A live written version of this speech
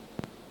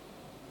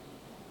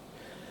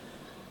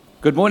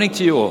Good morning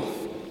to you all.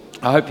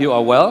 I hope you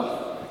are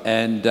well.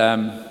 And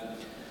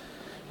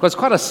it was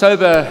quite a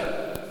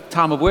sober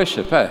time of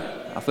worship, eh?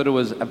 I thought it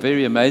was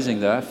very amazing,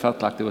 though. I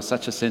felt like there was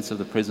such a sense of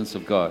the presence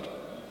of God.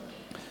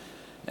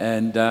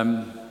 And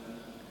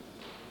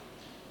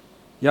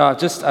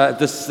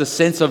this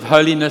sense of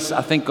holiness,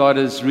 I think God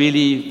is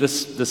really,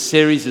 this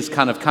series has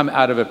kind of come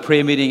out of a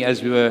prayer meeting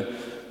as we were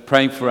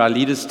praying for our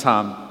leaders'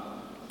 time.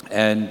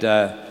 And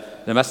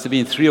there must have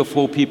been 3 or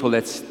 4 people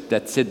that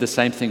said the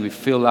same thing. We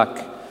feel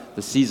like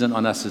the season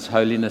on us is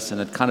holiness,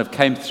 and it kind of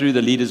came through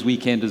the Leaders'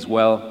 Weekend as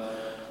well.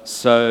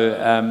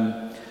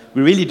 So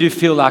we really do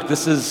feel like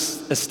this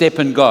is a step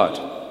in God.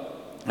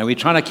 And we're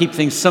trying to keep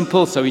things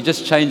simple, so we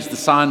just changed the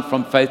sign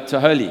from faith to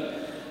holy.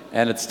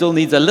 And it still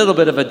needs a little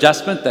bit of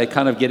adjustment. They're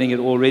kind of getting it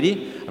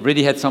already. I've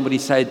already had somebody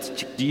say,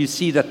 do you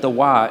see that the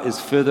Y is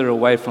further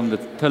away from the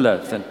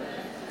pillar? And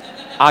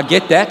I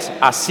get that.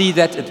 I see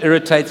that. It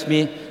irritates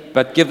me.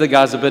 But give the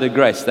guys a bit of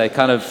grace. They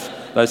kind of...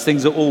 Those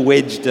things are all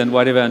wedged and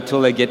whatever.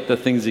 Until they get the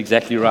things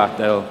exactly right,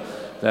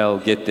 they'll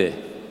get there.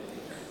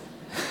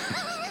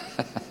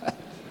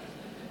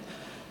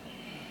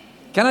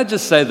 Can I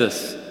just say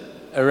this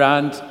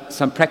around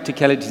some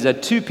practicalities?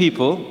 That 2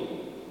 people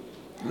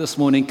this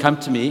morning come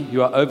to me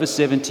who are over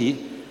 70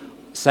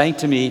 saying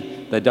to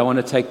me they don't want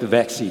to take the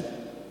vaccine.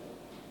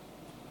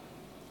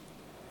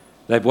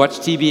 They've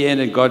watched TBN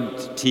and God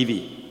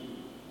TV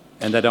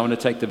and they don't want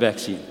to take the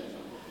vaccine.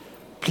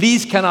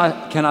 Please, can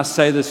I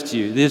say this to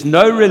you? There's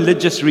no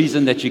religious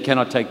reason that you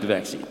cannot take the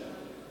vaccine.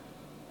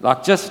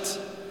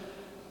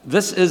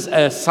 This is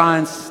a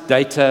science,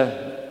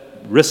 data,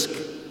 risk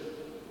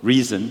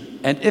reason.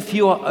 And if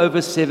you are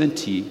over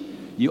 70,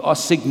 you are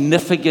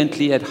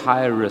significantly at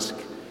higher risk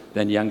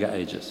than younger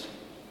ages.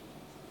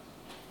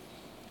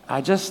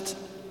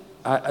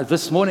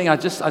 This morning, I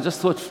just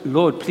thought,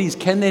 Lord, please,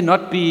 can there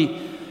not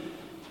be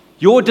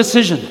your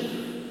decision?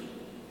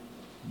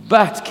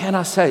 But can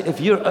I say,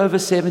 if you're over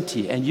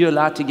 70 and you're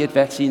allowed to get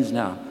vaccines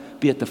now,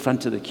 be at the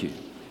front of the queue.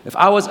 If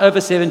I was over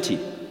 70,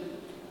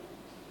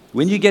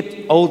 when you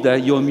get older,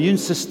 your immune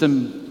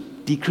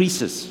system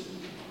decreases.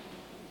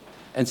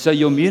 And so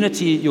your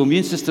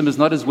immune system is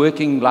not as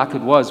working like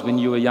it was when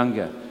you were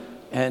younger.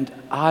 And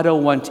I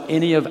don't want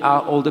any of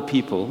our older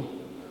people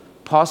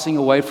passing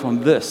away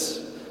from this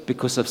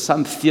because of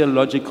some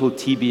theological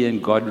TB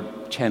and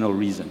God channel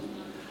reason.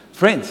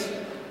 Friends,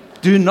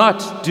 please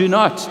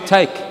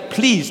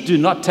do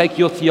not take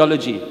your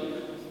theology.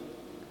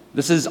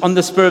 This is on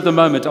the spur of the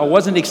moment. I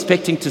wasn't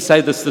expecting to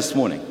say this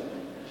morning.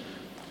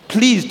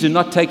 Please do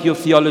not take your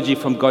theology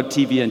from God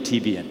TV and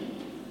TBN.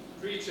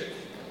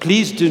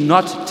 Please do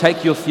not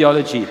take your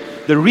theology.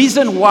 The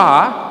reason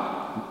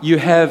why you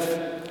have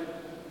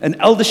an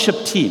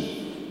eldership team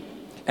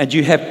and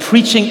you have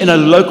preaching in a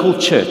local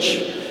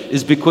church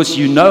is because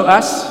you know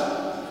us,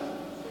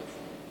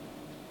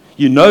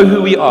 you know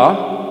who we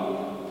are.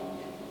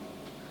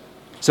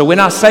 So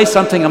when I say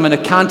something, I'm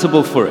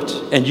accountable for it,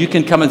 and you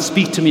can come and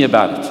speak to me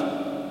about it.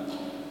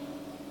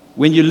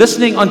 When you're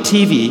listening on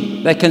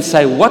TV, they can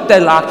say what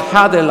they like,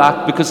 how they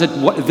like, because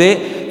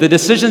the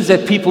decisions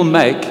that people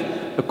make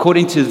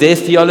according to their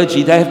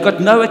theology, they have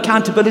got no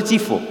accountability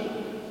for.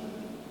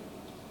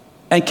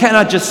 And can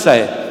I just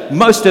say,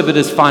 most of it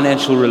is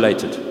financial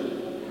related.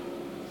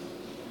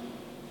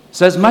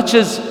 So as much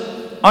as,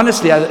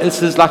 honestly,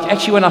 this is like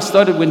actually when I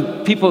started,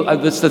 when people,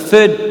 it's the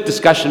 3rd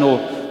discussion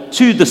or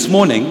 2 this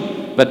morning,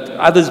 but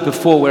others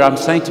before, where I'm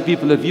saying to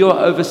people, if you're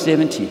over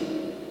 70,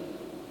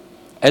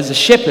 as a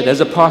shepherd,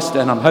 as a pastor,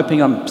 and I'm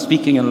hoping I'm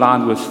speaking in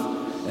line with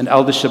an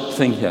eldership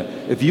thing here,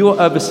 if you're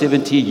over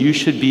 70, you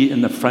should be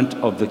in the front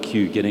of the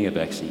queue getting a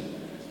vaccine.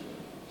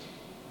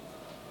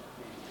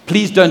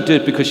 Please don't do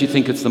it because you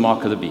think it's the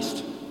mark of the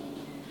beast.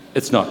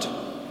 It's not.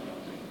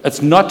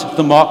 It's not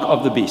the mark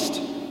of the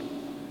beast.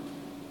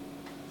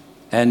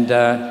 And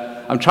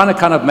I'm trying to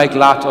kind of make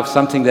light of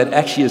something that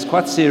actually is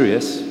quite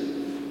serious.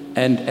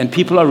 And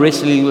people are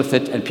wrestling with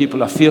it, and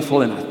people are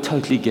fearful, and I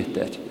totally get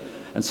that.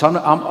 And so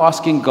I'm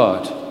asking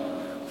God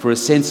for a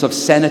sense of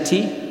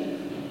sanity,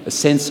 a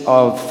sense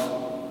of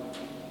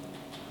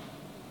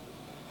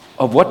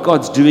what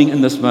God's doing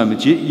in this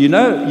moment. You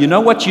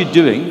know what you're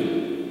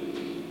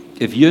doing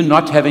if you're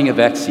not having a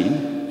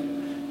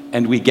vaccine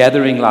and we're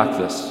gathering like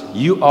this.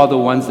 You are the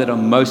ones that are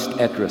most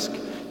at risk.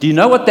 Do you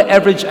know what the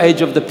average age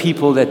of the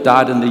people that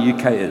died in the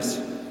UK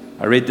is?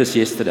 I read this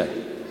yesterday.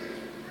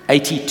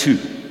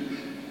 82.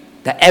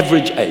 The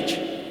average age.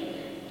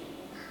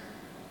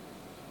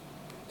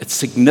 It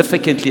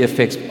significantly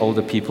affects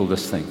older people,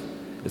 this thing.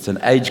 It's an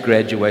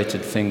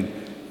age-graduated thing,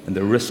 and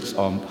the risks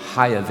are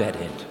higher that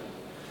end.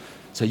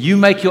 So you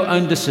make your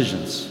own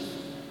decisions.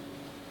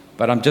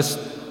 But I'm just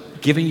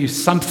giving you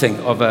something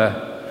of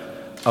a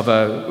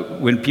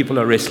when people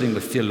are wrestling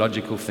with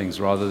theological things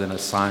rather than a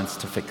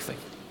scientific thing.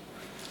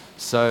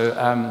 So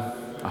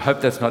I hope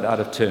that's not out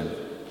of turn.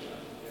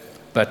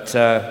 But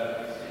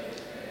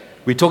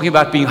we're talking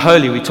about being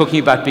holy. We're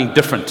talking about being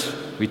different.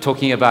 We're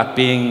talking about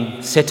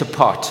being set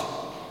apart.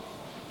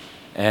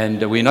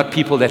 And we're not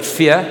people that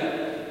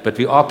fear, but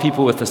we are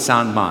people with a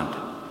sound mind.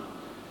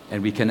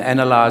 and we can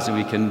analyze, and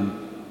we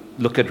can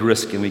look at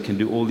risk, and we can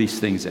do all these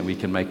things, and we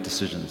can make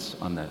decisions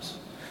on those.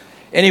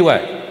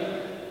 Anyway,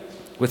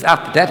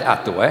 without that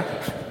out the way,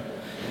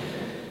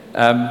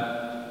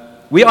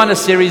 we're on a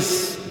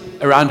series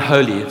around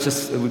holy. It's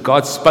just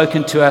God's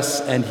spoken to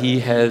us, and He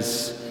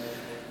has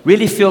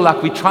really feel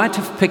like we're trying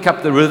to pick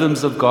up the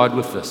rhythms of God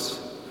with this.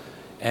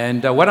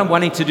 And what I'm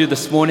wanting to do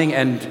this morning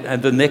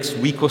and the next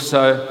week or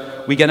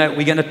so, we're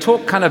gonna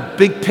talk kind of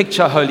big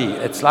picture holy.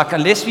 It's like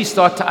unless we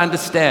start to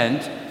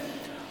understand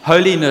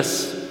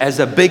holiness as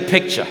a big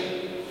picture,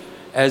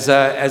 as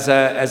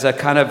a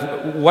kind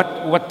of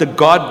what the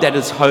God that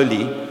is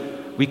holy,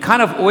 we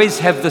kind of always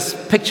have this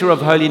picture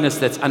of holiness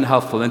that's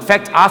unhelpful. In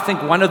fact, I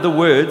think one of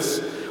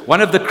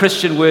the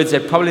Christian words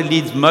that probably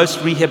needs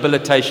most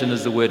rehabilitation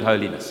is the word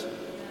holiness.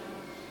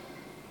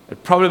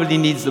 It probably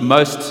needs the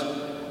most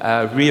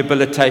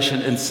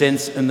rehabilitation in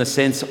the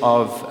sense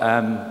of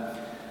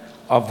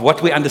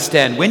what we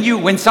understand.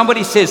 When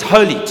somebody says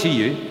holy to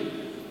you,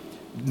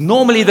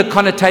 normally the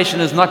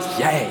connotation is not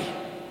yay.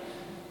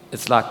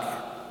 It's like,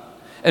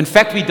 in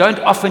fact, we don't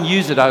often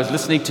use it. I was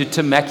listening to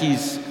Tim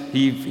Mackey's.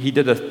 He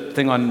did a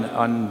thing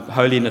on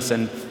holiness,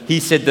 and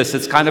he said this.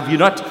 It's kind of we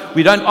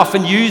don't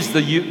often use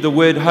the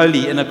word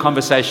holy in a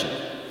conversation.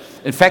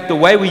 In fact, the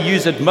way we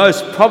use it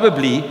most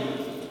probably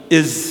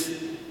is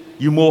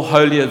you're more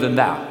holier than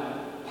thou.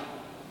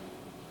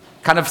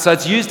 Kind of, so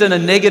it's used in a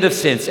negative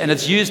sense, and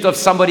it's used of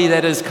somebody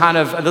that is kind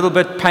of a little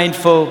bit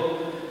painful.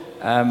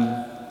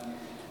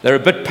 They're a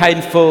bit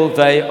painful,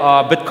 they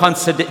are a bit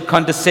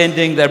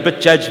condescending, they're a bit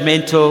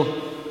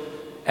judgmental,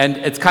 and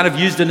it's kind of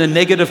used in a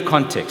negative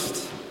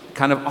context,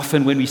 kind of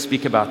often when we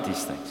speak about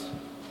these things.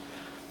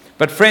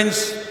 But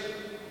friends,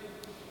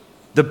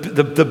 the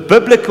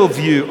biblical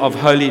view of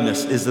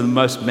holiness is the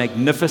most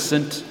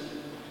magnificent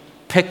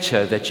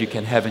picture that you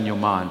can have in your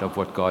mind of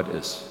what God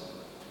is.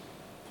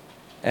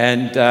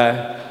 And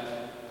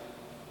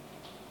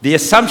the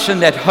assumption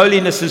that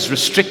holiness is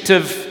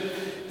restrictive,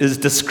 is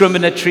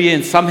discriminatory,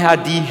 and somehow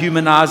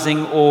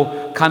dehumanizing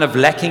or kind of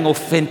lacking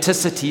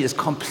authenticity is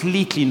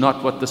completely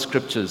not what the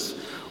scriptures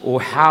or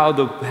how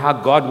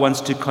God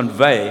wants to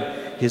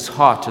convey His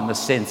heart in the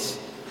sense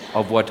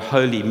of what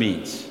holy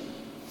means.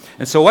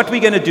 And so what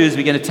we're going to do is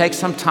we're going to take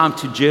some time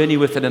to journey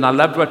with it. And I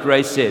loved what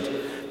Ray said.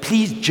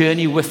 Please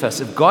journey with us.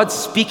 If God's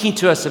speaking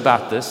to us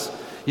about this,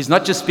 He's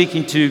not just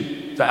speaking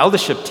to the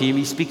eldership team,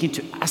 He's speaking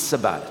to us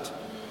about it.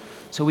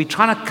 So we're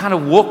trying to kind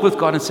of walk with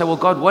God and say, well,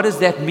 God, what does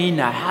that mean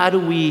now? How do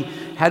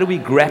we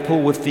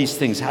grapple with these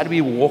things? How do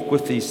we walk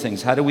with these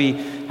things? How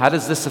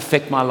does this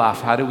affect my life?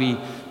 How do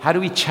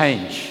we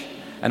change?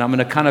 And I'm going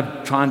to kind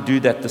of try and do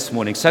that this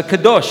morning. So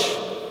kadosh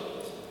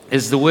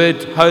is the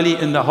word holy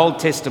in the Old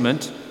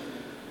Testament.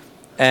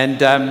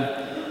 And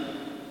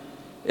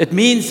it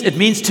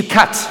means to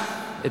cut.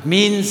 It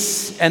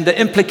means, and the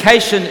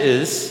implication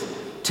is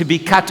to be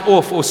cut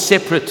off or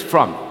separate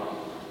from.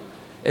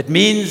 It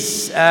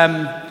means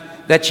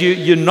that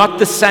you're not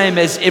the same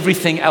as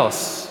everything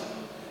else.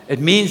 It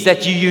means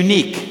that you're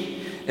unique.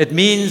 It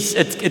means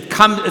it's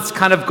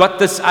kind of got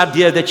this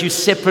idea that you're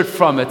separate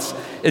from it.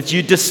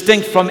 You're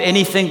distinct from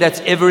anything that's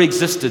ever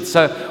existed.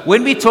 So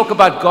when we talk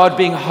about God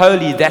being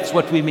holy, that's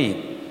what we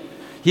mean.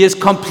 He is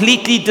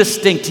completely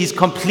distinct. He's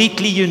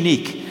completely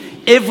unique.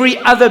 Every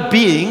other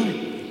being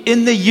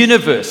in the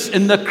universe,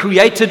 in the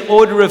created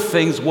order of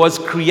things, was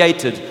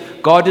created.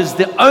 God is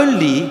the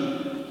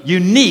only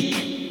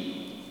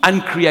unique,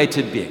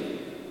 uncreated being.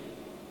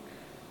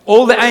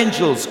 All the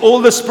angels,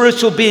 all the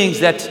spiritual beings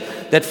that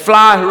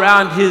fly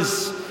around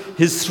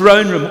his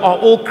throne room are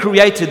all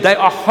created. They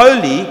are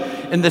holy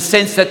in the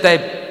sense that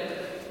they're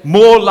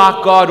more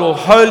like God or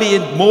holy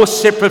and more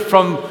separate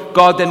from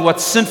God than what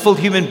sinful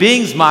human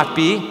beings might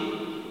be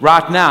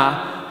right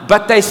now,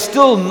 but they're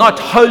still not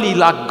holy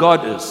like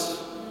God is.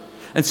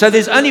 And so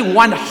there's only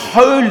one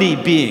holy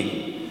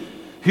being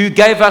who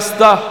gave us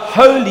the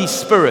Holy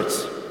Spirit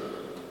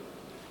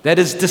that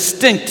is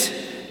distinct,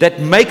 that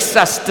makes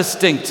us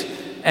distinct.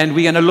 And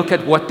we're going to look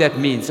at what that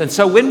means. And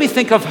so when we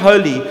think of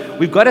holy,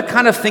 we've got to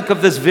kind of think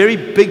of this very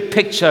big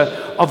picture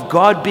of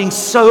God being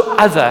so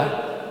other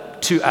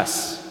to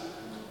us.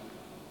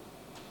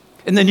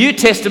 In the New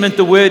Testament,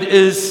 the word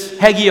is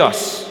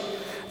hagios,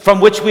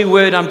 from which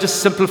I'm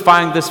just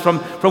simplifying this,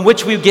 from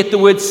which we get the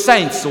word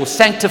saints or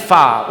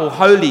sanctify or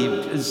holy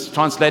is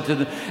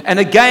translated. And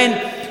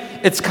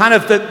again, it's kind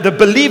of the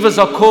believers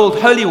are called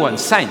holy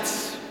ones,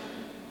 saints.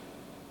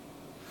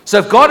 So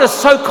if God is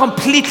so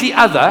completely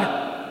other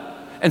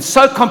and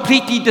so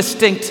completely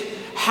distinct,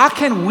 how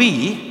can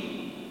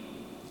we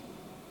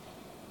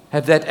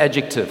have that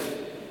adjective?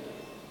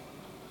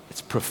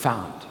 It's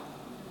profound.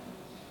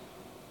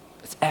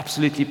 It's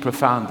absolutely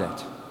profound,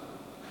 that.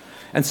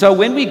 And so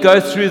when we go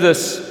through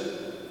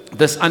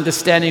this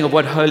understanding of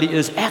what holy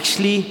is,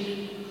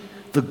 actually,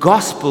 the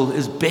gospel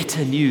is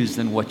better news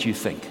than what you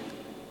think.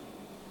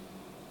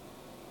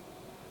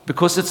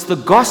 Because it's the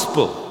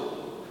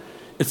gospel.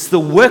 It's the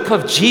work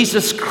of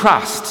Jesus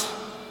Christ.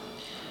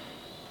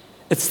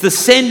 It's the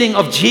sending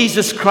of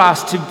Jesus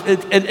Christ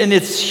in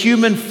its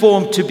human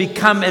form to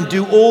become and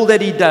do all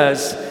that He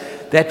does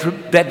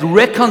that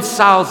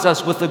reconciles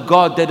us with a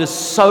God that is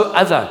so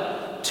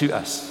other to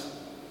us.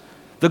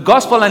 The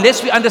gospel,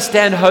 unless we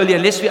understand holy,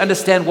 unless we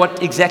understand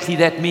what exactly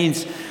that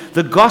means,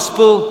 the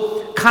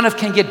gospel kind of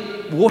can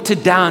get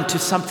watered down to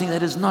something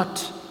that is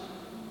not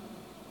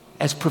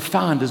as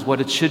profound as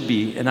what it should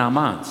be in our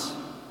minds.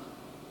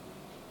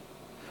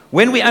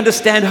 When we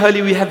understand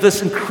holy, we have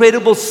this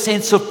incredible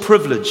sense of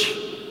privilege.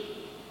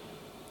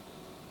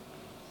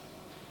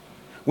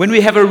 When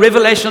we have a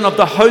revelation of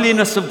the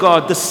holiness of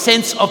God, the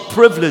sense of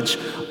privilege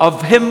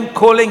of Him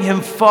calling Him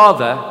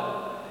Father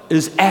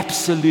is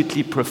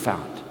absolutely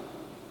profound.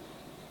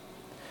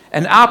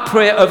 And our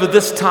prayer over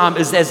this time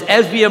is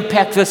as we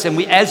unpack this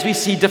and as we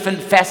see different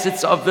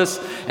facets of this,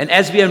 and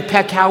as we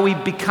unpack how we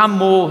become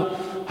more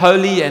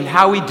holy and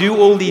how we do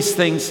all these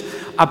things,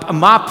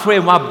 my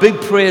prayer, my big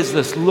prayer is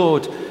this: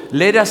 Lord,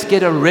 let us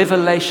get a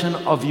revelation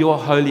of your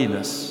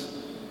holiness,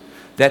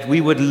 that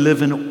we would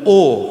live in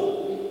awe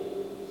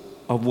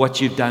of what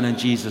you've done in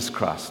Jesus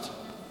Christ,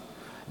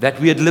 that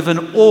we'd live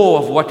in awe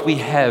of what we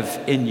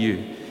have in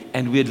you,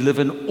 and we'd live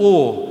in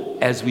awe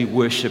as we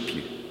worship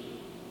you.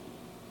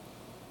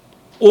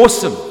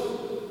 Awesome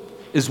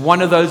is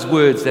one of those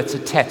words that's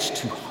attached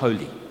to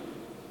holy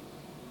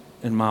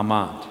in my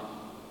mind.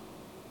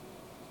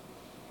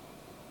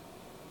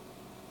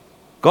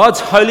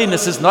 God's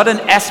holiness is not an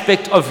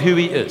aspect of who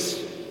He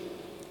is.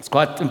 It's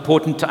quite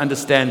important to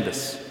understand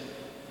this.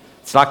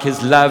 It's like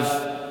His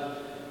love,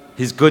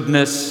 His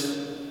goodness,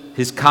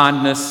 His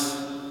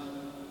kindness,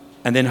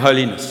 and then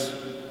holiness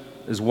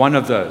is one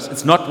of those.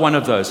 It's not one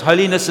of those.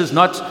 Holiness is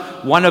not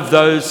one of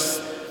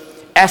those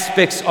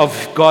aspects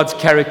of God's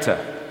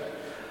character.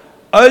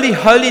 Only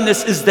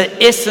holiness is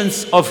the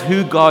essence of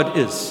who God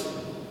is.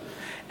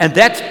 And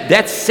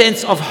that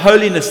sense of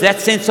holiness, that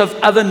sense of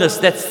otherness,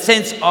 that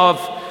sense of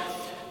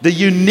the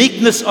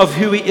uniqueness of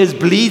who He is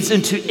bleeds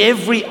into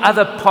every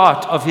other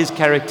part of His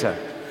character.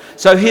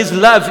 So His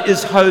love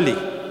is holy.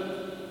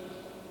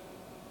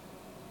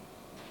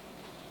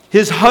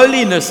 His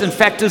holiness, in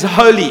fact, is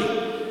holy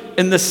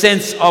in the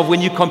sense of when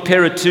you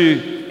compare it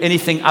to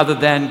anything other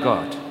than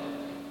God.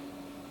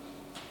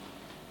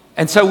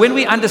 And so when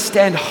we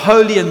understand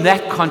holy in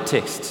that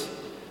context,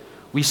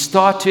 we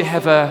start to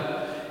have a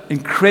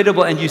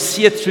incredible, and you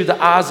see it through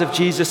the eyes of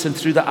Jesus and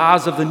through the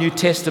eyes of the New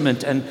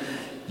Testament, and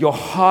your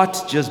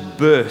heart just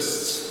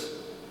bursts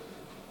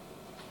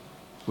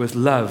with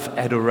love,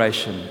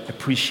 adoration,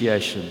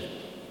 appreciation.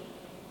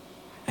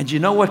 And you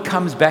know what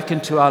comes back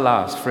into our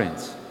lives,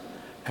 friends?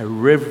 A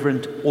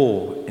reverent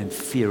awe and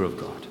fear of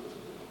God.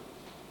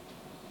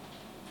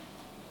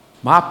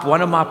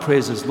 One of my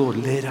prayers is, Lord,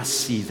 let us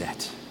see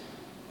that.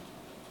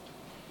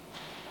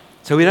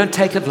 So we don't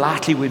take it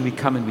lightly when we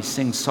come and we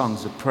sing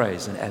songs of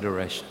praise and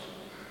adoration.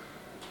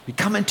 We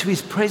come into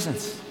His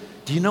presence.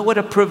 Do you know what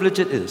a privilege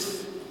it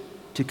is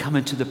to come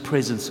into the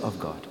presence of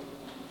God?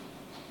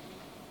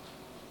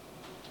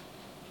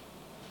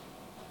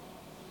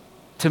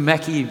 Tim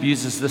Mackey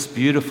uses this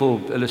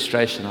beautiful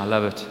illustration. I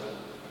love it.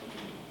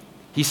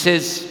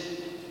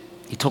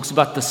 He talks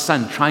about the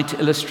sun, trying to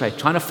illustrate,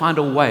 trying to find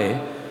a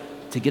way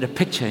to get a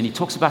picture. And he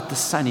talks about the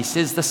sun. He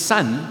says the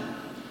sun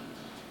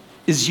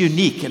is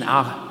unique in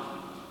our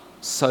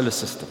solar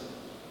system.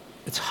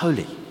 It's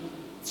holy.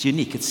 It's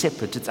unique. It's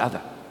separate. It's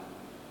other.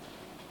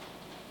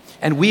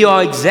 And we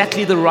are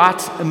exactly the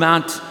right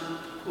amount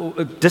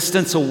or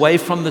distance away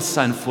from the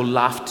sun for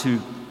life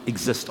to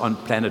exist on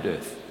planet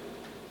Earth.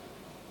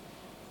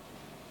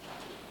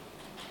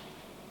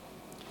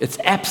 It's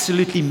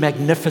absolutely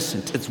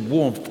magnificent. It's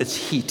warmth, it's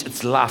heat,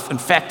 it's life. In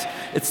fact,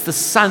 it's the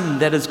sun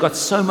that has got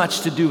so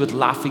much to do with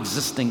life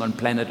existing on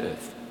planet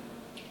Earth.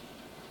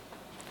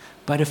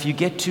 But if you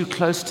get too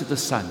close to the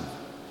sun,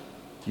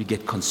 you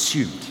get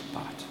consumed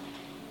by it.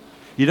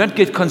 You don't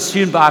get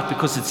consumed by it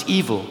because it's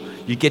evil.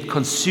 You get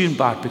consumed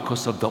by it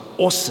because of the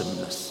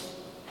awesomeness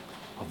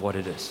of what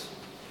it is.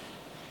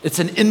 It's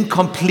an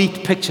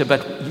incomplete picture,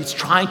 but he's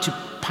trying to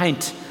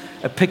paint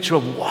a picture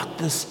of what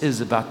this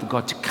is about the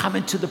God. To come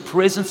into the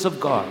presence of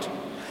God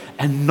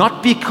and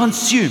not be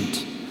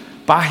consumed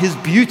by His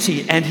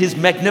beauty and His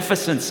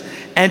magnificence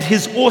and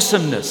His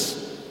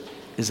awesomeness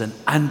is an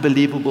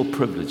unbelievable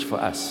privilege for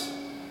us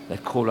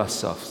that call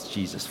ourselves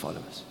Jesus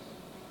followers.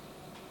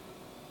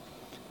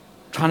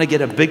 Trying to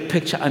get a big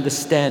picture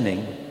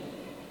understanding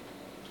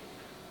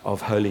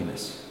of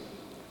holiness.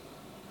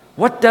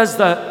 What do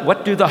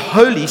the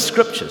Holy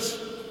Scriptures?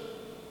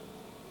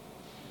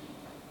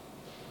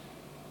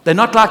 They're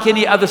not like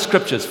any other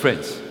scriptures,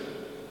 friends.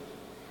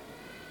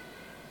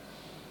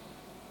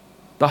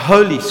 The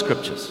Holy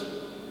Scriptures.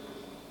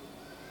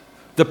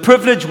 The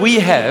privilege we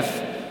have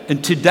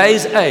in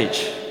today's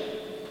age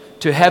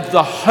to have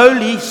the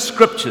Holy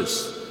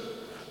Scriptures,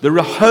 the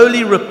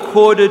holy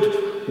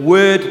recorded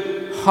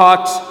word,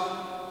 heart,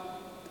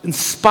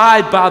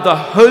 inspired by the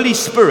Holy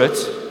Spirit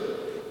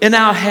in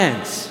our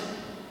hands.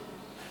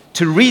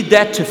 To read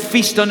that, to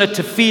feast on it,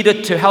 to feed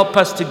it, to help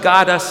us, to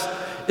guide us,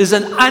 is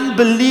an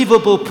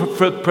unbelievable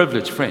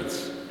privilege,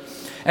 friends.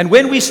 And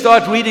when we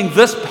start reading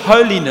this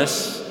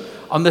holiness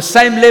on the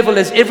same level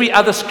as every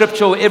other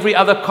scripture or every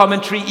other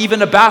commentary,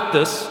 even about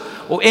this,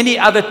 or any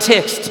other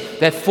text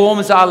that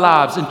forms our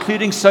lives,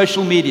 including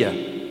social media.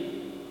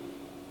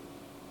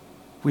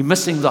 We're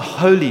missing the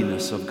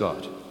holiness of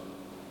God,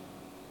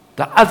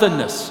 the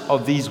otherness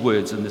of these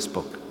words in this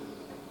book,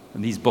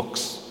 in these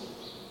books.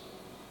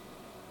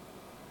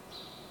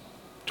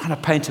 I'm trying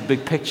to paint a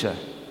big picture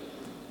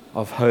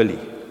of holy.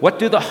 What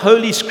do the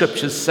Holy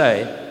Scriptures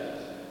say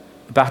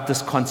about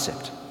this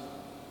concept?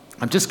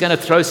 I'm just going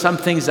to throw some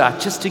things out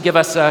just to give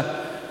us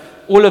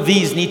all of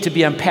these need to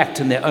be unpacked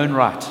in their own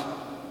right.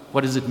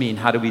 What does it mean?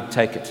 How do we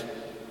take it?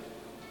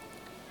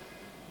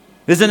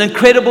 There's an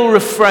incredible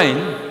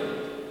refrain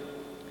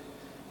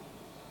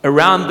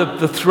around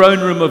the throne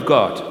room of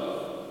God.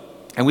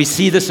 And we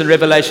see this in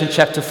Revelation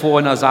chapter 4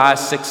 and Isaiah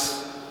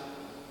 6.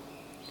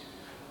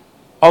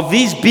 Of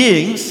these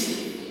beings,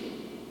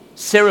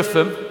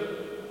 seraphim,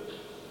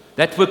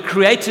 that were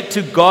created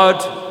to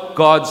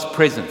God's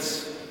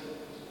presence.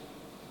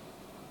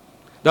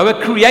 They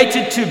were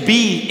created to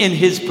be in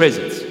His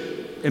presence,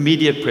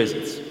 immediate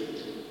presence.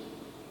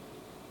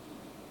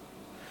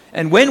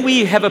 And when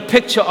we have a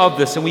picture of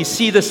this, and we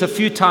see this a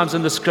few times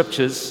in the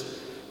scriptures,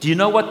 do you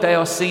know what they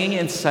are singing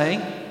and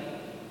saying?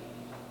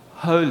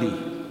 Holy,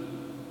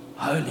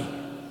 holy,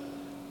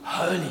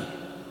 holy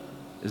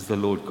is the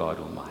Lord God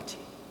Almighty.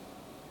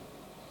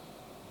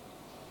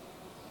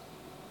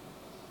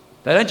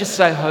 They don't just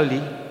say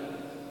holy.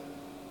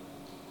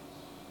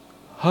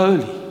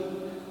 Holy,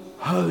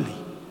 holy,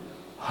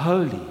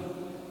 holy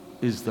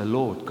is the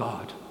Lord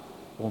God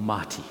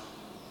Almighty.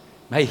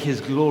 May His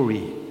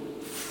glory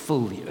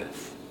fill the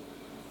earth.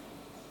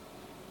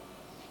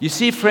 You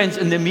see, friends,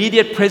 in the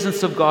immediate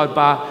presence of God,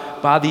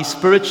 by these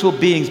spiritual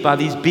beings, by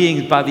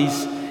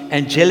these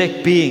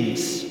angelic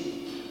beings,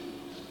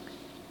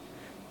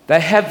 they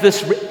have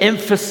this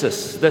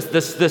emphasis,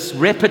 this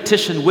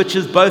repetition, which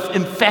is both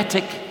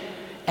emphatic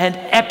and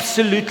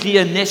absolutely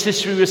a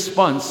necessary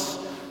response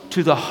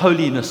to the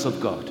holiness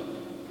of God.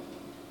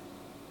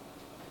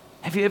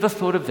 Have you ever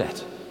thought of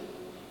that?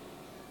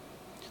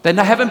 They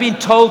haven't been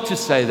told to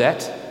say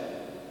that.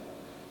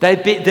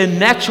 Their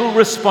natural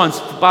response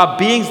by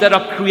beings that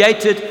are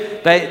created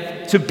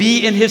to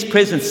be in His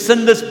presence,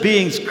 sinless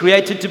beings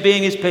created to be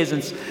in His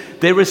presence,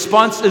 their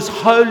response is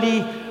holy,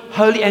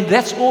 holy, and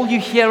that's all you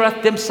hear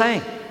them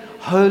saying.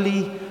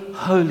 Holy,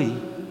 holy,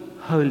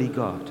 holy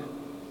God.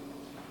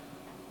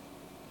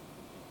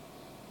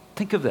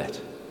 Think of that.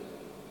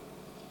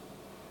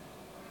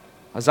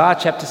 Isaiah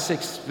chapter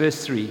 6,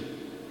 verse 3,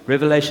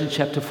 Revelation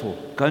chapter 4.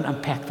 Go and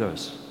unpack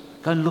those.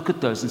 Go and look at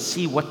those and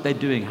see what they're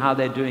doing, how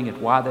they're doing it,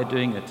 why they're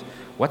doing it,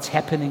 what's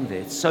happening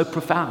there. It's so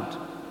profound.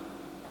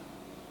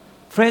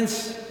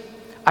 Friends,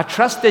 I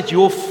trust that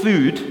your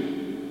food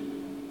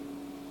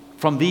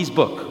from this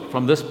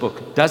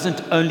book,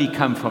 doesn't only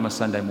come from a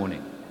Sunday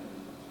morning.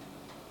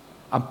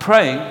 I'm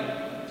praying,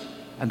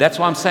 and that's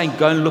why I'm saying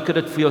go and look at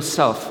it for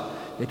yourself,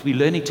 that we're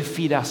learning to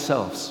feed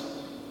ourselves.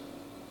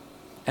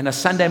 And a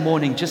Sunday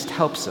morning just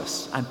helps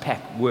us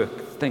unpack,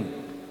 work, think,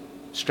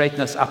 straighten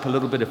us up a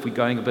little bit if we're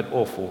going a bit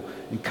off, or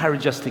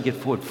encourage us to get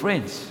forward.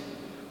 Friends,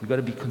 we've got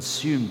to be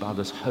consumed by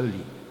this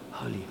holy,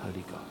 holy,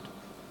 holy God.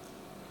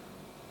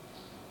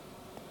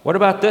 What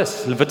about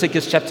this?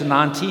 Leviticus chapter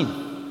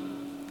 19.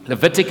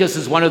 Leviticus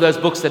is one of those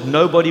books that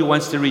nobody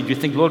wants to read. You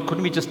think, Lord,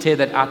 couldn't we just tear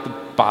that out the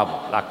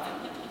Bible?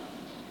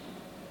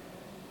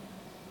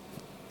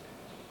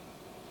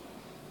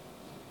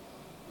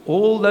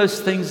 All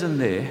those things in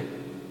there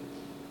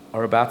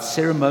are about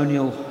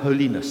ceremonial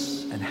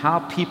holiness and how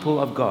people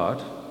of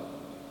God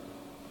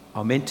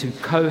are meant to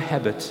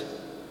cohabit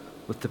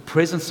with the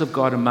presence of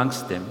God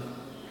amongst them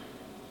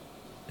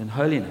in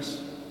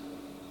holiness.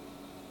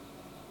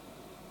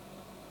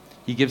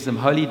 He gives them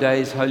holy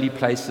days, holy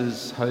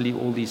places, holy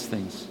all these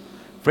things.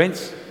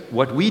 Friends,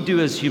 what we do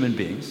as human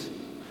beings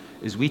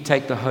is we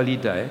take the holy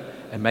day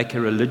and make a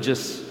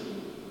religious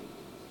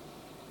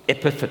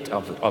epithet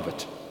of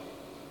it.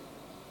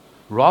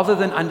 Rather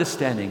than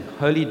understanding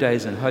holy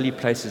days and holy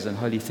places and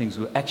holy things,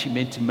 we're actually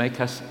meant to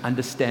make us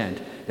understand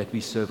that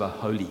we serve a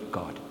holy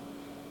God.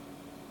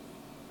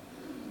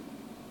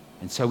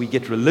 And so we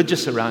get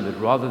religious around it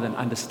rather than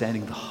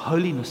understanding the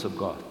holiness of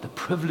God, the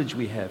privilege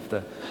we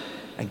have,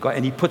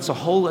 and He puts a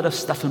whole lot of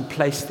stuff in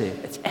place there.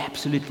 It's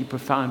absolutely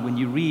profound when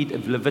you read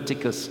of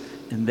Leviticus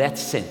in that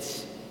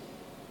sense,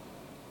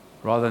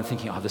 rather than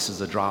thinking, this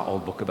is a dry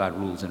old book about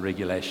rules and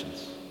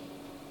regulations.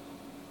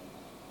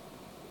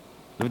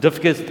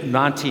 Leviticus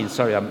 19,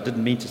 sorry, I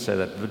didn't mean to say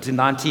that. Leviticus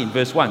 19,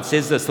 verse 1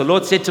 says this: The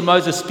Lord said to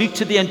Moses, speak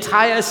to the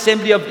entire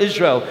assembly of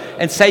Israel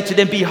and say to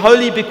them, be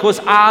holy because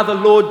I, the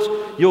Lord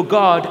your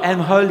God, am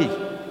holy.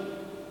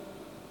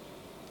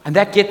 And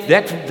that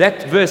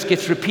verse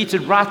gets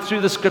repeated right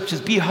through the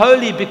scriptures. Be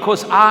holy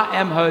because I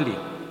am holy.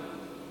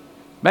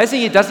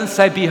 Amazing, it doesn't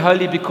say be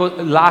holy because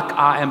like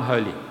I am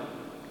holy.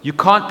 You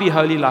can't be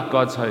holy like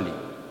God's holy.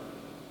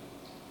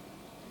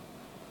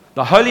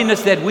 The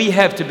holiness that we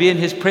have to be in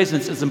His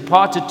presence is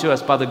imparted to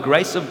us by the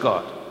grace of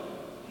God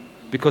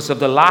because of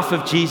the life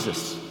of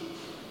Jesus.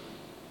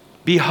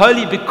 Be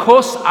holy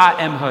because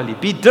I am holy.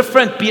 Be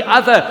different, be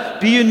other,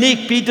 be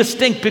unique, be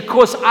distinct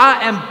because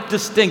I am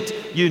distinct,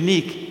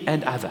 unique,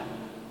 and other.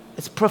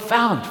 It's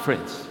profound,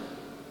 friends.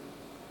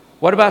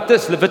 What about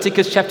this?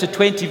 Leviticus chapter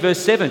 20, verse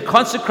 7.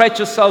 Consecrate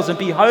yourselves and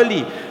be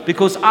holy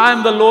because I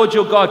am the Lord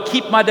your God.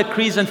 Keep my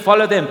decrees and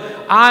follow them.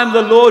 I am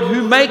the Lord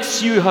who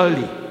makes you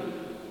holy.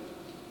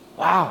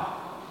 Wow.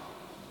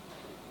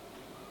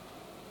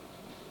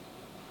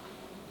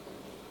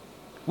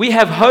 We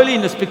have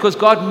holiness because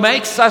God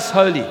makes us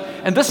holy.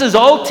 And this is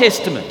Old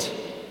Testament.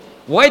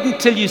 Wait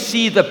until you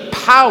see the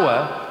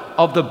power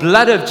of the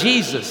blood of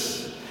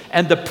Jesus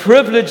and the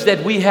privilege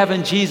that we have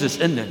in Jesus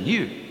in the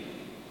New.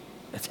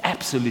 It's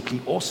absolutely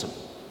awesome.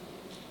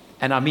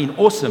 And I mean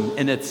awesome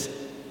in its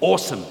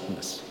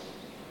awesomeness.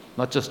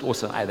 Not just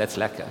awesome, hey, that's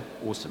lekker.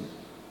 Awesome.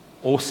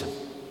 Awesome.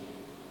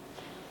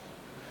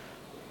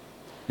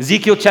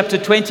 Ezekiel chapter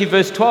 20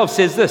 verse 12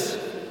 says this.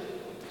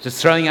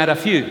 Just throwing out a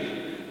few.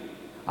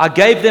 I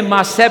gave them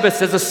my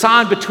Sabbaths as a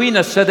sign between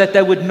us so that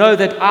they would know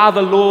that I,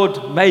 the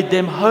Lord, made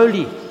them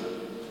holy.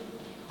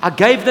 I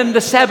gave them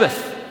the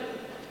Sabbath,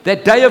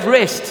 that day of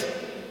rest,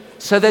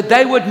 so that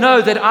they would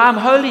know that I'm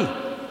holy.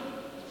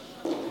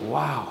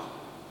 Wow.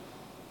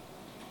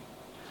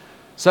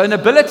 So an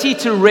ability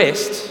to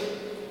rest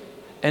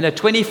in a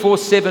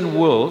 24/7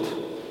 world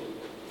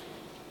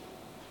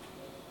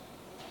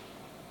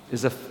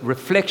is a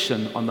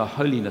reflection on the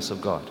holiness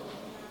of God.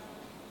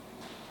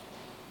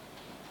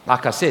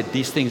 Like I said,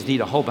 these things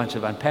need a whole bunch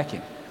of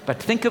unpacking.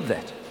 But think of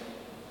that.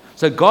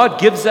 So God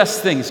gives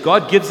us things.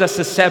 God gives us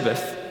a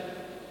Sabbath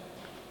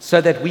so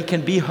that we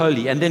can be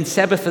holy. And then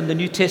Sabbath in the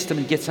New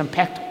Testament gets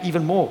unpacked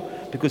even more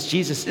because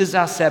Jesus is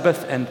our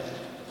Sabbath. And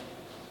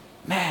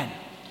man,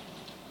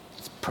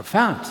 it's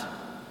profound.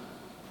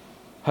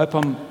 Hope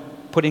I'm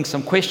putting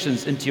some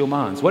questions into your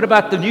minds. What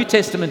about the New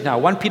Testament now?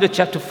 1 Peter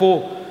chapter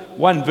 4,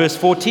 1 verse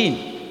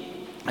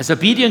 14. As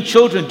obedient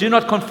children, do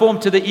not conform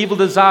to the evil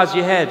desires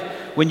you had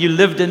when you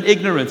lived in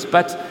ignorance,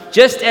 but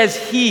just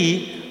as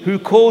he who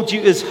called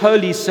you is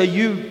holy,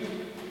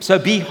 so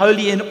be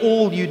holy in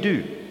all you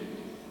do.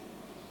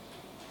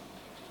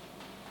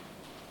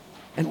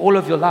 In all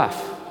of your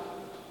life.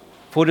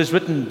 For it is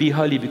written, be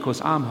holy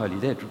because I'm holy.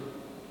 There,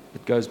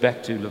 it goes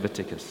back to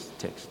Leviticus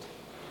text.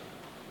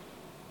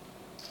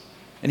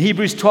 In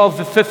Hebrews 12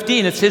 verse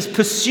 15, it says,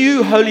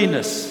 pursue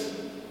holiness.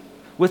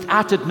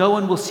 Without it, no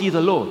one will see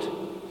the Lord.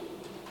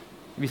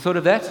 Have you thought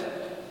of that?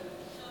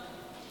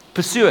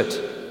 Pursue it,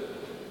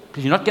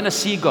 because you're not going to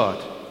see God.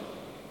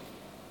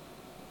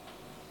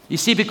 You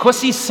see,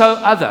 because He's so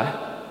other,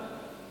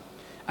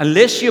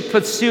 unless you're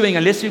pursuing,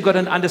 unless you've got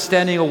an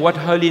understanding of what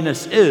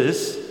holiness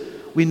is,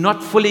 we're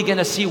not fully going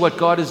to see what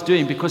God is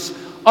doing, because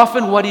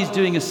often what He's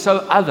doing is so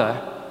other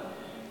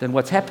than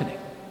what's happening,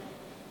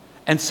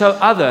 and so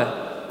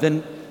other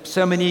than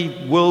so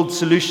many world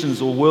solutions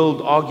or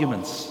world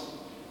arguments.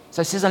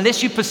 So it says,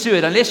 unless you pursue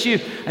it, unless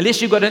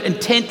you've got an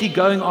intently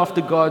going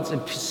after God's and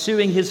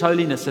pursuing His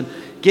holiness and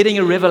getting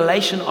a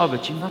revelation of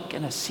it, you're not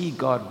going to see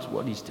God,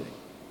 what He's doing.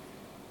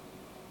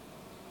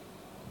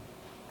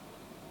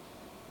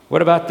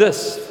 What about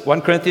this? 1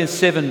 Corinthians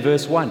 7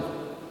 verse 1.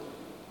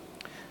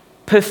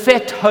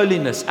 Perfect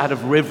holiness out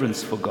of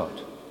reverence for God.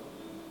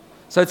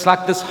 So it's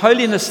like this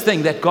holiness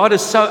thing that God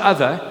is so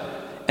other,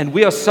 and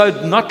we are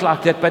so not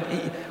like that, but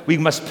we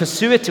must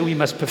pursue it and we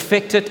must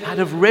perfect it out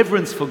of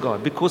reverence for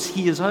God because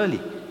He is holy.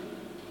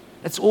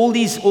 It's all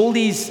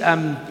these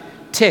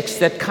texts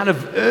that kind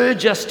of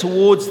urge us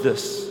towards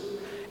this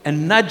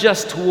and nudge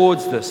us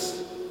towards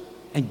this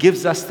and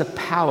gives us the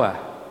power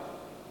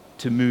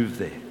to move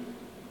there.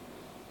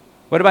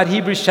 What about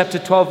Hebrews chapter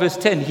 12 verse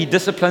 10? He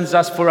disciplines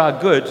us for our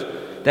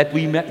good that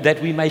we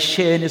may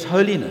share in His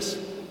holiness.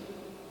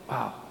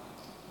 Wow.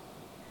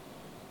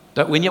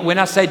 When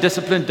I say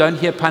discipline, don't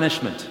hear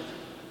punishment.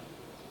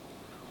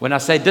 When I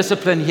say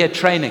discipline, hear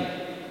training.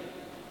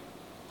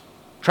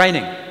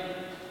 Training.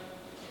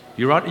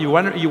 You want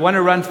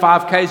to run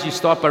 5Ks, you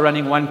start by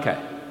running 1K.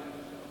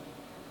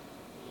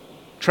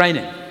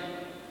 Training.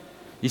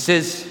 He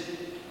says,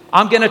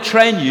 I'm going to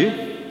train you,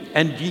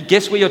 and you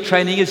guess where your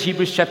training is?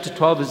 Hebrews chapter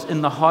 12 is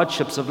in the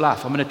hardships of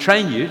life. I'm going to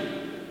train you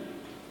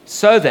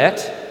so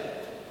that,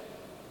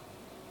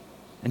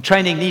 and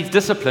training needs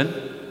discipline,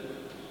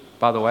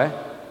 by the way.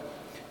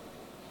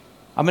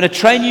 I'm going to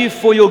train you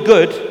for your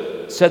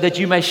good so that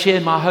you may share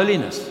in my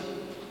holiness.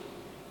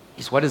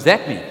 Yes, what does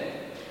that mean?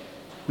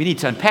 We need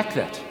to unpack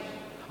that.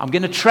 I'm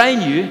going to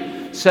train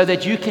you so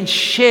that you can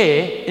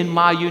share in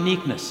my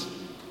uniqueness.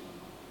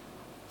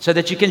 So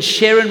that you can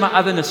share in my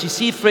otherness. You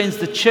see, friends,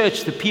 the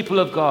church, the people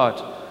of God,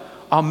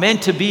 are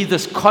meant to be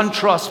this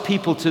contrast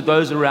people to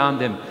those around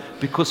them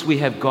because we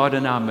have God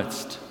in our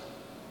midst.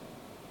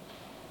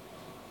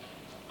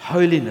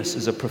 Holiness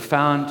is a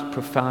profound,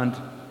 profound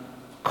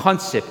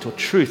concept or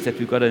truth that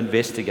we've got to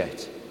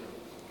investigate.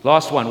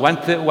 Last one,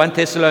 1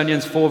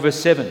 Thessalonians 4 verse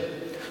 7.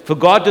 For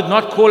God did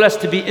not call us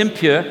to be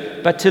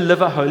impure, but to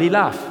live a holy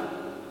life.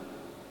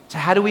 So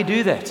how do we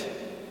do that?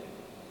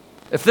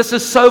 If this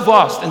is so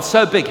vast and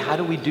so big, how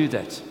do we do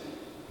that?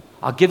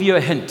 I'll give you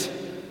a hint.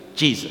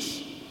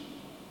 Jesus.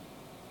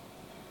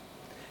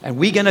 And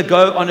we're going to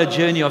go on a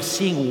journey of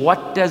seeing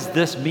what does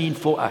this mean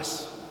for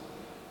us,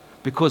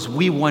 because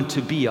we want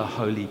to be a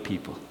holy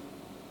people.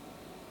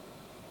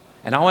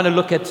 And I want to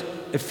look at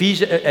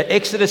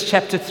Exodus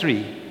chapter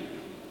 3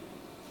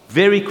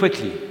 very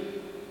quickly,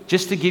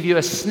 just to give you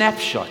a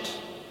snapshot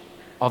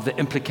of the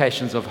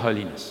implications of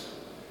holiness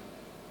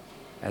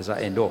as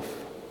I end off.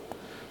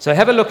 So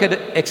have a look at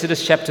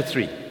Exodus chapter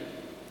 3.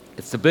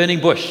 It's the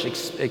burning bush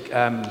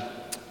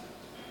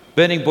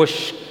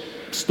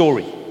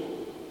story.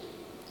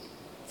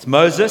 It's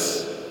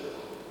Moses,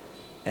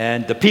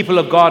 and the people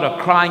of God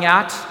are crying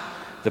out.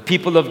 The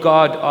people of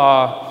God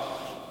are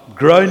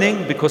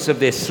groaning because of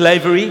their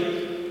slavery.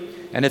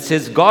 And it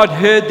says God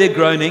heard their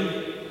groaning,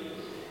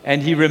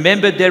 and he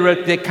remembered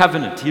their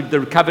covenant,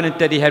 the covenant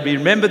that he had. He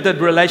remembered the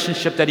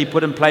relationship that he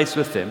put in place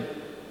with them.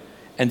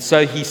 And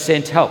so he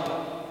sent help.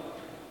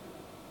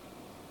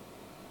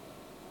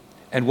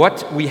 And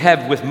what we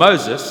have with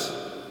Moses,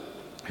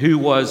 who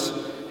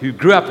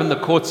grew up in the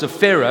courts of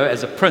Pharaoh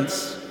as a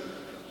prince,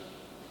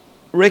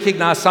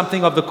 recognized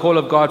something of the call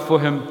of God for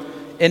him,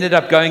 ended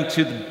up going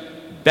to the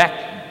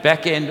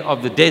back end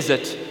of the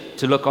desert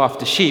to look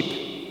after sheep.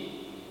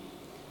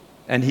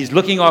 And he's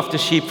looking after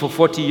sheep for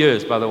 40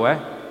 years, by the way.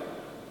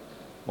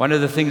 One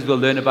of the things we'll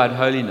learn about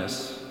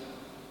holiness,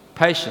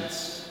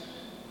 patience.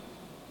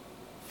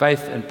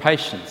 Faith and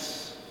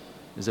patience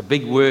is a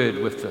big word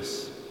with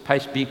this.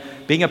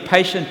 Being a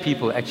patient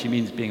people actually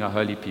means being a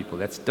holy people.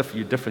 That's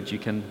different. You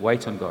can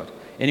wait on God.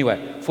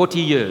 Anyway, 40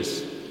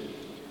 years.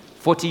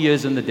 40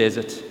 years in the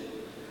desert.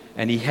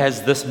 And he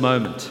has this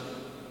moment.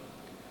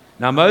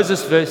 Now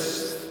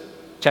Moses,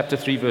 chapter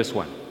 3, verse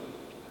 1.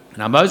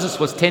 Now Moses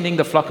was tending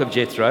the flock of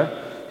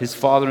Jethro, his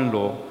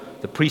father-in-law,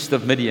 the priest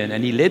of Midian,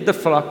 and he led the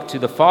flock to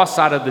the far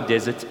side of the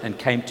desert and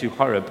came to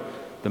Horeb,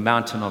 the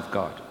mountain of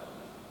God.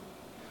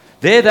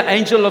 There the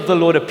angel of the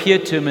Lord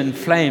appeared to him in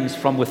flames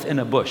from within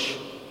a bush.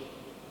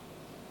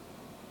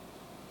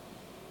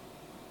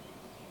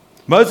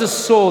 Moses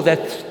saw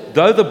that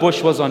though the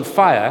bush was on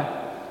fire,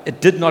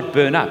 it did not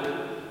burn up.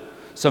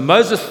 So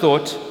Moses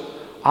thought,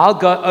 I'll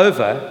go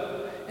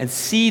over and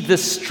see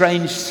this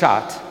strange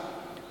sight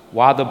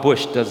while the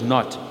bush does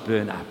not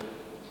burn up.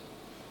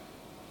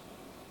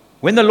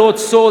 When the Lord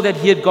saw that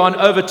he had gone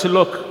over to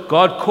look,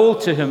 God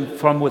called to him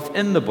from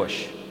within the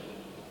bush,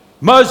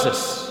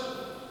 Moses,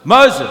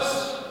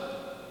 Moses.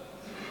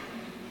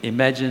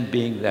 Imagine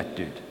being that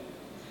dude.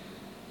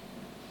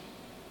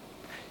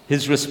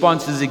 His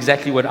response is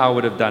exactly what I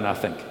would have done, I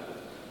think.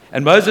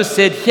 And Moses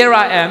said, here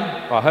I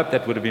am. Well, I hope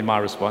that would have been my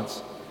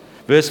response.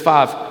 Verse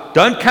 5,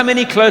 don't come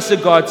any closer,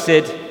 God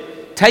said.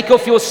 Take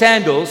off your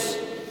sandals,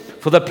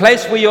 for the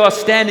place where you are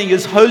standing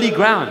is holy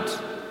ground.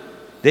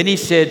 Then he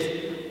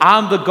said,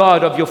 I'm the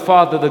God of your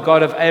father, the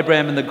God of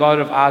Abraham and the God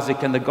of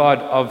Isaac and the God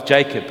of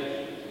Jacob.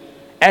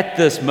 At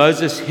this,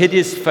 Moses hid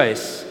his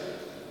face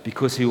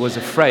because he was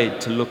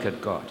afraid to look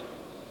at God.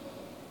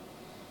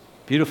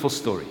 Beautiful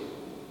story.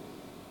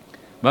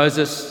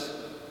 Moses,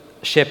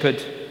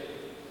 shepherd,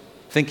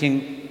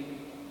 thinking,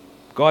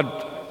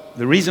 God,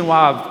 the reason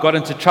why I've got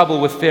into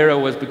trouble with Pharaoh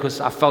was because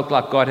I felt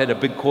like God had a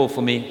big call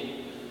for me.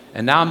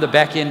 And now I'm the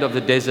back end of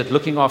the desert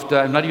looking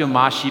after, not even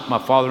my sheep, my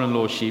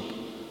father-in-law's sheep.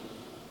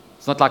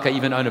 It's not like I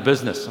even own a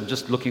business. I'm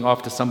just looking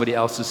after somebody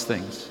else's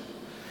things.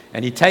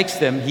 And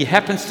he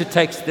happens to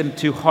take them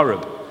to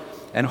Horeb.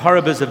 And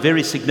Horeb is a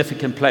very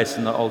significant place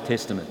in the Old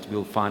Testament.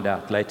 We'll find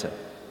out later.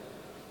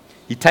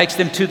 He takes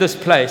them to this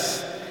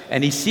place,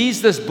 and he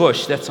sees this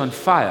bush that's on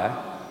fire.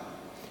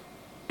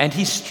 And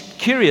he's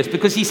curious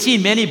because he's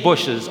seen many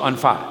bushes on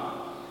fire.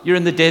 You're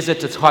in the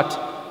desert, it's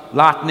hot,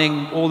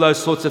 lightning, all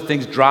those sorts of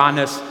things,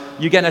 dryness.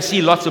 You're going to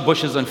see lots of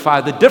bushes on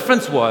fire. The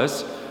difference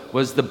was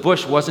the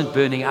bush wasn't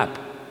burning up.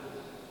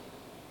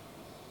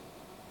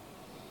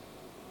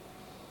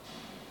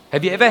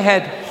 Have you ever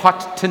had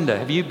hot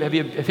tinder?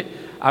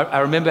 I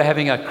remember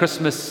having a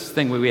Christmas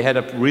thing where we had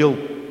a real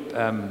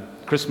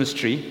Christmas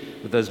tree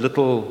with those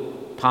little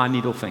pine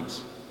needle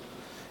things.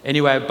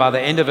 Anyway, by the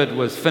end of it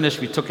was finished,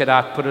 we took it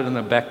out, put it in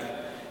the back,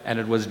 and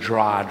it was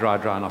dry.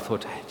 And I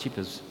thought, hey,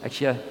 jeepers,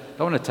 actually, I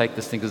don't want to take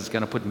this thing because it's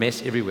going to put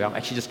mess everywhere. I'm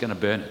actually just going to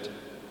burn it.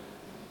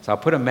 So I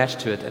put a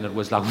match to it, and it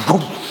was like,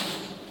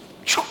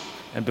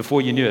 and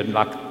before you knew it, in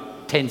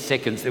like 10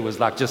 seconds, it was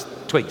like just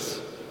twigs.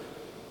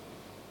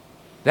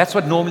 That's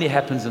what normally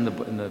happens in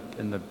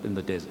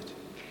the desert.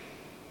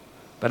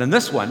 But in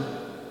this one,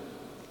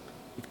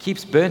 it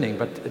keeps burning,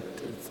 but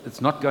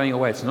it's not going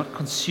away. It's not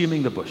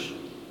consuming the bush.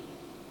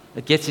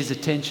 It gets his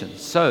attention.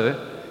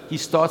 So he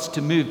starts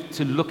to move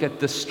to look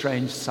at this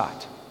strange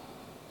sight.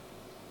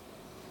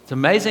 It's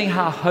amazing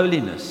how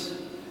holiness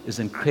is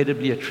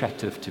incredibly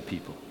attractive to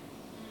people.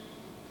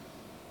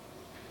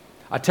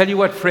 I tell you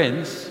what,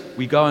 friends,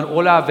 we go on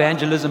all our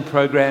evangelism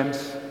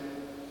programs.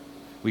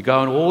 We go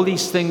on all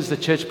these things, the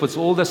church puts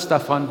all this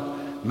stuff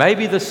on.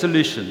 Maybe the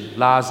solution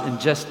lies in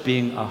just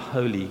being a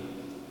holy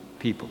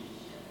people.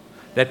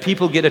 That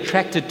people get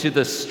attracted to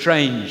this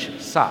strange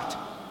sight.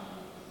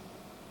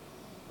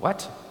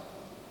 What?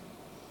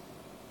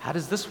 How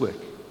does this work?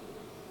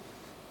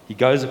 He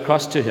goes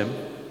across to him.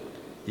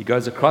 He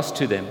goes across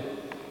to them,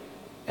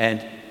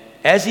 and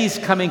as he's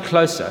coming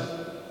closer,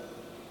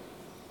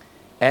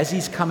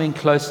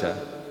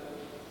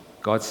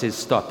 God says,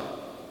 "Stop.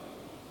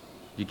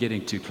 You're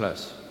getting too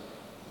close."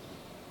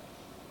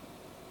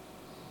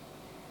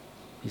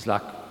 He's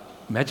like,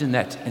 imagine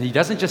that. And he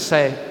doesn't just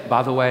say,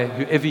 "By the way,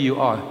 whoever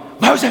you are,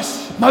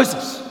 Moses,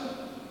 Moses,"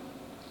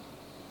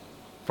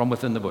 from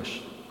within the bush.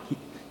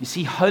 You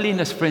see,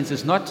 holiness, friends,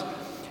 it's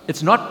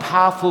not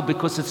powerful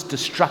because it's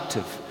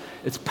destructive.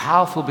 It's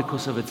powerful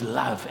because of its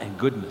love and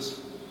goodness.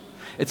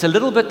 It's a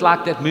little bit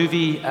like that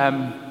movie,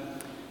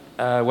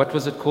 what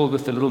was it called,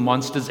 with the little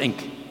Monsters,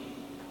 Inc.?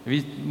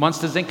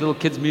 Monsters, Inc., little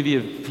kids movie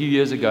a few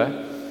years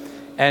ago.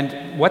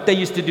 And what they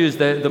used to do is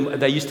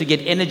they used to get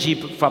energy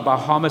by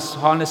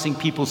harnessing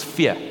people's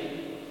fear.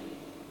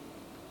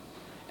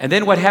 And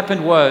then what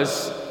happened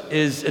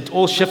is it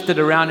all shifted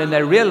around, and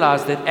they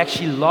realized that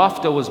actually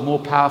laughter was more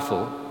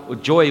powerful, or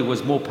joy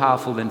was more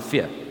powerful than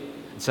fear.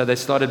 And so they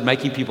started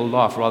making people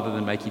laugh rather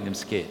than making them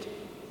scared.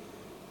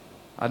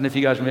 I don't know if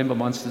you guys remember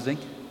Monsters, Inc.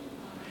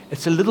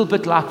 It's a little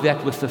bit like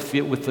that with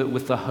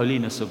the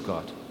holiness of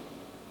God.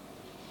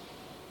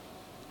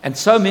 And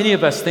so many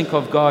of us think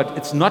of God,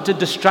 it's not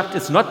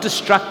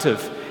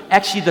destructive.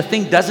 Actually, the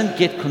thing doesn't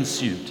get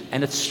consumed.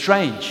 And it's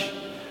strange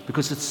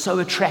because it's so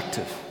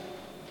attractive.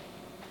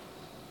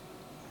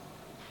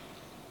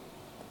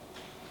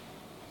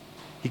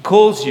 He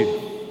calls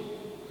you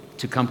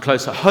to come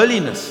closer.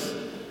 Holiness,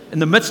 in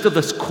the midst of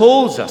this,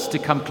 calls us to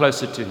come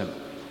closer to Him.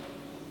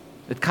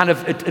 It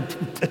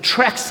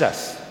attracts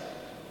us.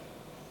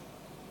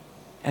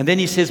 And then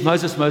He says,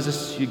 "Moses,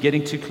 Moses, you're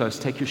getting too close.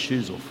 Take your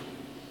shoes off."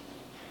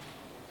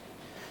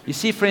 You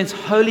see, friends,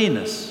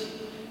 holiness,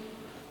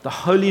 the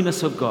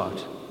holiness of God.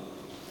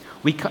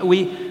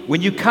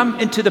 When you come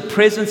into the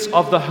presence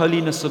of the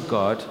holiness of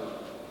God,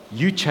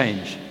 you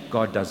change.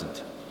 God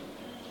doesn't.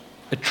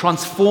 It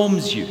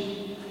transforms you.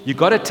 You've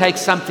got to take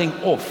something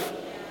off.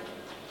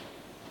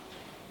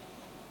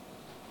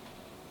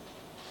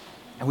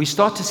 And we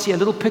start to see a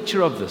little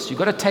picture of this. You've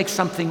got to take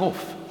something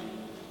off.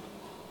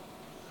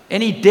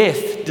 Any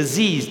death,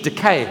 disease,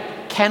 decay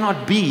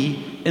cannot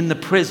be in the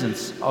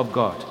presence of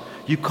God.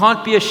 You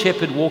can't be a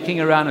shepherd walking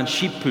around in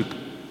sheep poop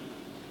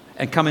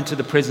and come into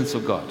the presence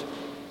of God.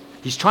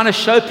 He's trying to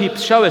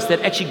show us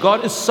that actually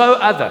God is so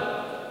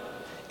other.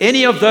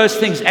 Any of those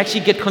things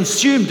actually get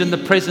consumed in the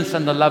presence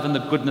and the love and the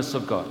goodness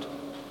of God.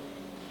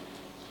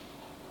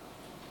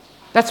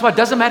 That's why it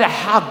doesn't matter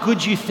how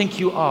good you think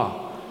you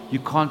are, you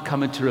can't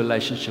come into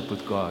relationship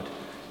with God.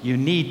 You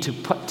need to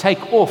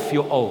take off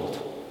your old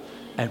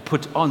and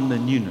put on the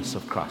newness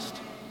of Christ.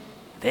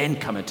 Then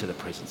come into the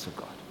presence of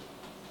God.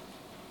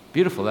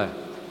 Beautiful, eh?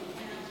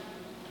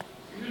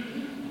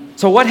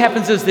 So what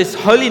happens is this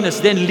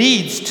holiness then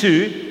leads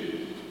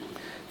to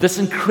this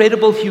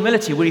incredible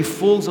humility where He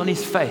falls on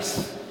His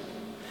face.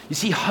 You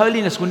see,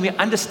 holiness, when we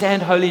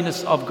understand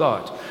holiness of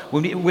God,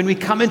 when we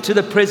come into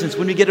the presence,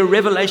 when we get a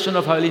revelation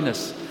of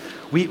holiness,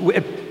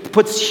 it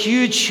puts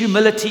huge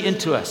humility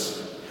into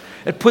us.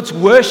 It puts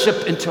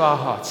worship into our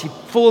hearts. He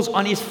falls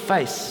on His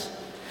face.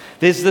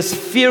 There's this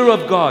fear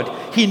of God.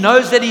 He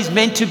knows that He's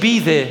meant to be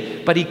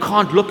there, but he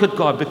can't look at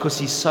God because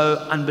He's so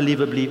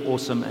unbelievably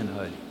awesome and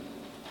holy.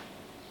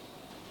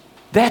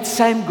 That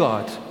same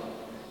God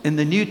in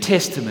the New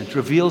Testament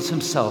reveals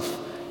Himself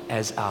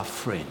as our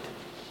friend.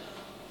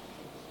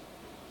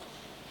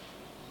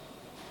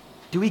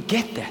 Do we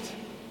get that?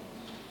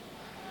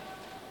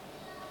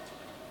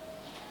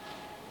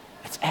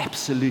 It's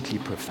absolutely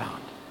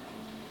profound.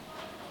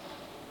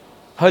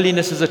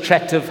 Holiness is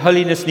attractive.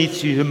 Holiness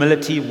leads to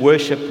humility,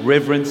 worship,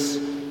 reverence.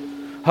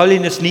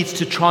 Holiness leads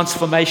to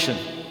transformation.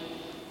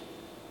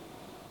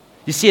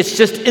 You see, it's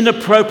just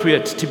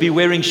inappropriate to be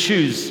wearing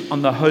shoes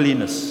on the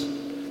holiness.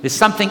 There's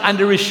something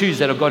under his shoes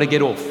that I've got to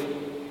get off.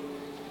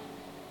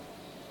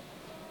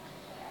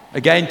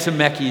 Again, Tim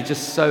Mackey,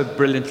 just so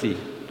brilliantly.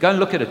 Go and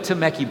look at it. Tim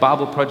Mackey,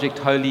 Bible Project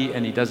Holy,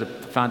 and he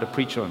found a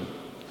preacher on it.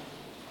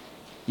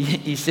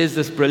 He says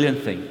this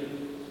brilliant thing.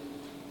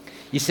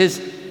 He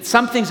says,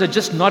 some things are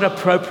just not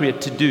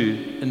appropriate to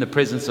do in the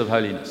presence of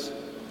holiness.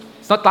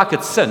 It's not like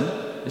it's sin,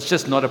 it's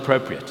just not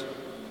appropriate.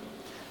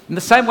 In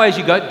the same way as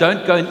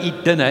don't go and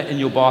eat dinner in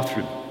your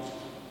bathroom.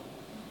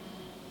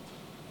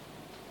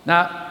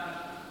 Now,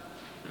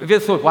 have you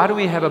ever thought, why do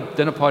we have a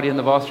dinner party in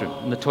the bathroom,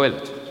 in the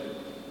toilet?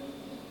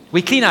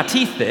 We clean our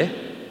teeth there.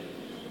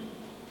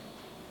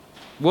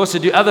 We also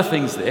do other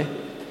things there.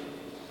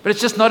 But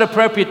it's just not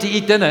appropriate to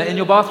eat dinner in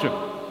your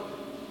bathroom.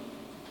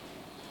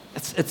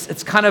 It's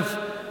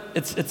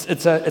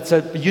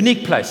a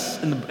unique place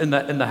in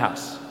the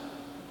house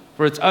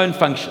for its own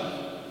function.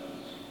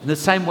 In the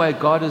same way,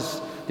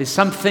 there's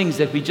some things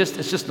that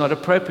it's just not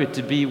appropriate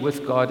to be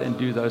with God and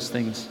do those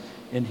things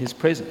in His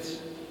presence.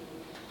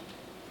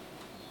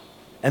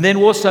 And then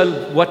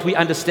also what we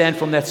understand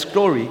from that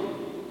story,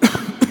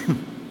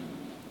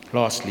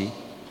 lastly,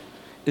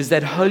 is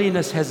that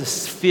holiness has a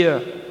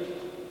sphere.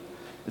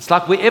 It's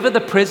like wherever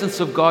the presence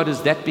of God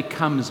is, that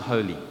becomes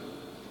holy.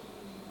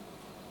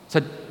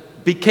 So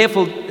be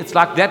careful. It's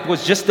like that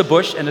was just the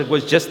bush and it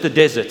was just the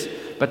desert.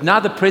 But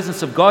now the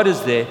presence of God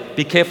is there.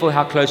 Be careful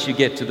how close you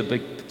get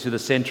to the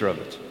center of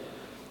it.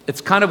 It's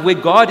kind of where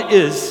God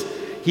is.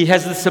 He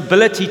has this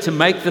ability to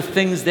make the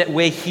things that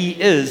where He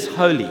is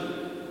holy.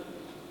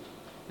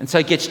 And so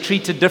it gets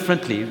treated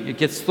differently. It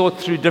gets thought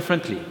through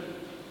differently.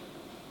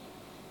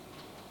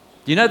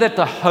 Do you know that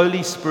the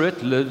Holy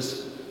Spirit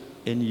lives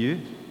in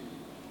you?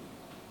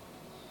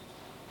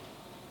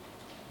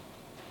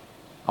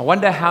 I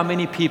wonder how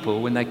many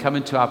people, when they come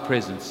into our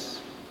presence,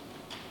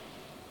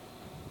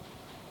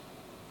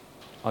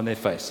 on their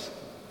face.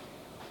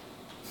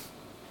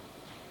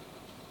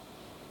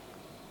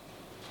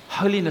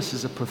 Holiness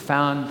is a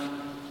profound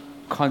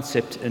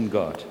concept in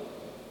God.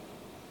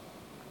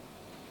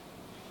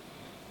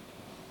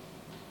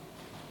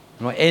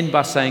 And I'll end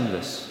by saying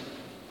this.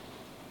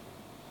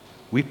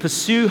 We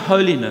pursue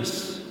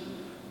holiness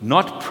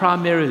not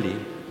primarily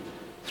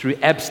through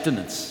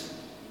abstinence,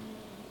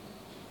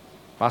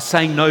 by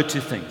saying no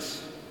to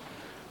things.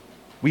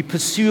 We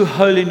pursue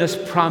holiness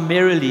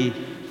primarily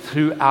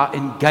through our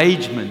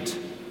engagement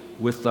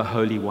with the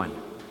Holy One.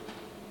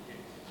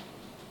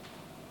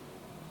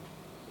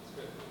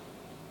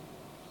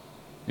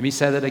 Let me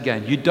say that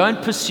again. You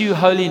don't pursue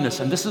holiness,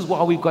 and this is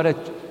why we've got to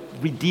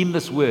redeem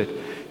this word.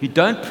 You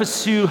don't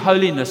pursue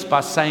holiness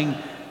by saying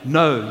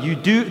no. You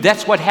do.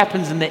 That's what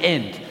happens in the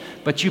end.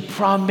 But you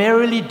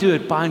primarily do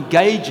it by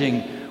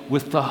engaging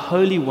with the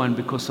Holy One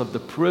because of the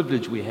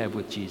privilege we have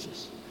with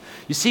Jesus.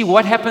 You see,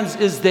 what happens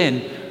is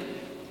then,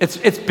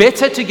 it's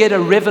better to get a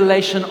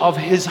revelation of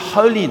His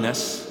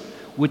holiness,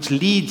 which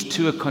leads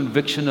to a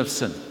conviction of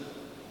sin,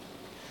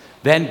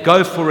 than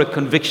go for a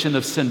conviction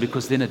of sin,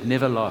 because then it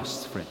never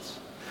lasts, friends.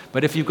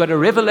 But if you've got a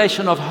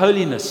revelation of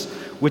holiness,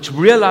 which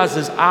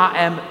realizes I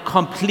am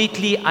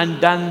completely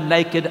undone,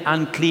 naked,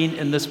 unclean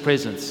in this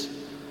presence,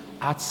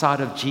 outside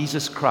of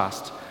Jesus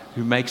Christ,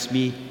 who makes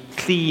me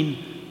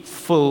clean,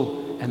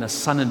 full, and a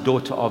son and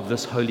daughter of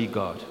this holy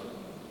God.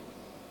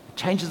 It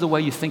changes the way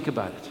you think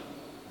about it.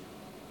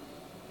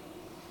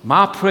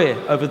 My prayer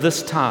over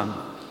this time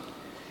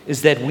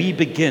is that we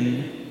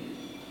begin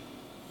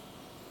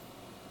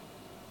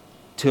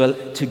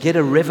to get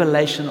a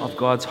revelation of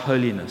God's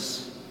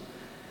holiness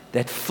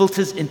that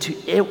filters into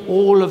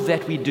all of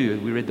that we do.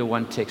 We read the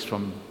one text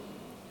from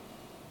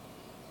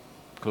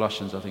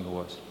Colossians, I think it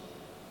was.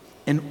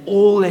 In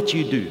all that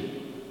you do,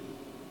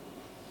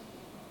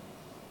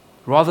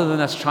 rather than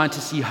us trying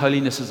to see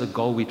holiness as a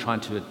goal we're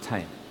trying to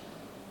attain.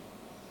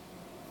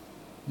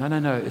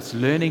 No. It's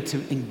learning to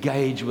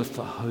engage with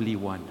the Holy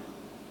One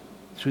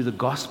through the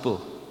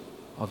gospel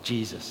of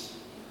Jesus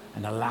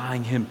and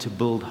allowing Him to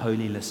build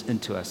holiness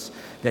into us,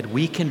 that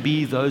we can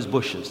be those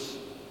bushes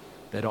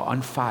that are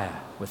on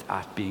fire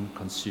without being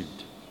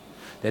consumed.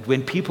 That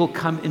when people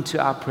come into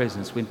our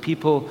presence, when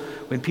people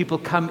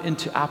come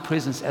into our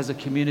presence as a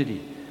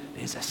community,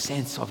 there's a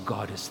sense of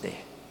God is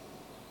there.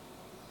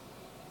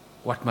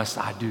 What must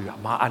I do?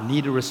 I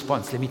need a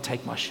response. Let me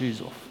take my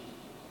shoes off.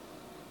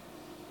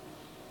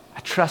 I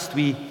trust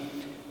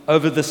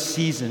over this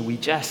season, we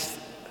just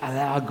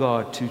allow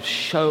God to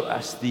show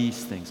us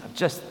these things. I've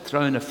just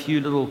thrown a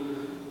few little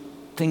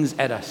things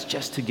at us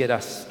just to get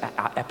us,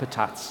 our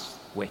appetites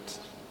wet,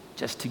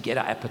 just to get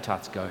our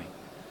appetites going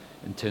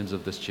in terms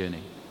of this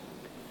journey.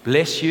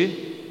 Bless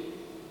you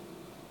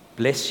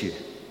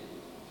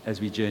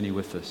as we journey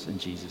with us in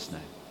Jesus'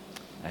 name.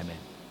 Amen.